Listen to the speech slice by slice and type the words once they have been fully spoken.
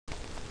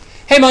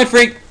Hey Mind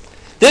Freak,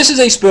 this is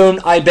a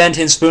spoon I bent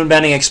in Spoon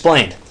Bending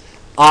Explained.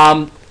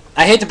 I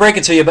hate to break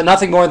it to you, but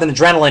nothing more than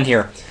adrenaline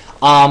here.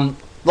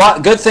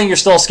 Good thing you're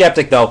still a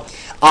skeptic though.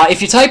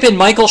 If you type in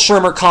Michael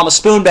Shermer,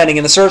 spoon bending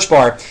in the search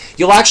bar,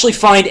 you'll actually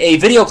find a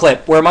video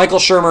clip where Michael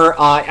Shermer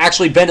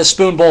actually bent a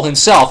spoon bowl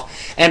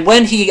himself. And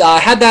when he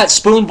had that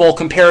spoon bowl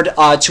compared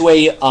to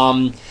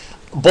a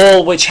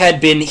bowl which had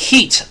been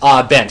heat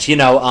bent,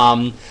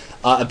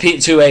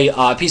 to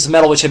a piece of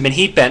metal which had been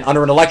heat bent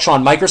under an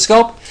electron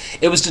microscope,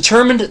 it was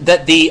determined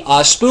that the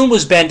spoon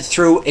was bent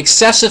through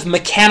excessive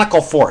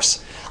mechanical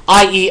force,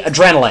 i.e.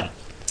 adrenaline.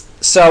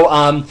 So,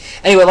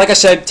 anyway, like I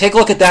said, take a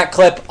look at that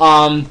clip.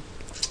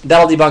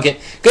 That'll debunk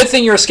it. Good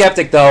thing you're a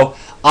skeptic, though.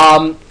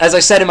 As I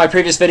said in my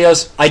previous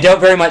videos, I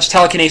doubt very much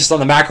telekinesis on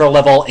the macro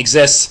level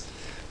exists.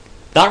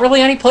 Not really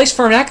any place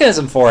for a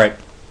mechanism for it.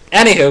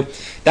 Anywho,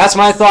 that's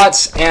my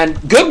thoughts, and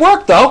good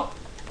work, though.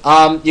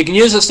 You can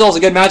use it still as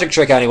a good magic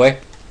trick anyway.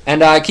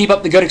 And keep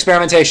up the good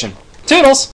experimentation. Toodles!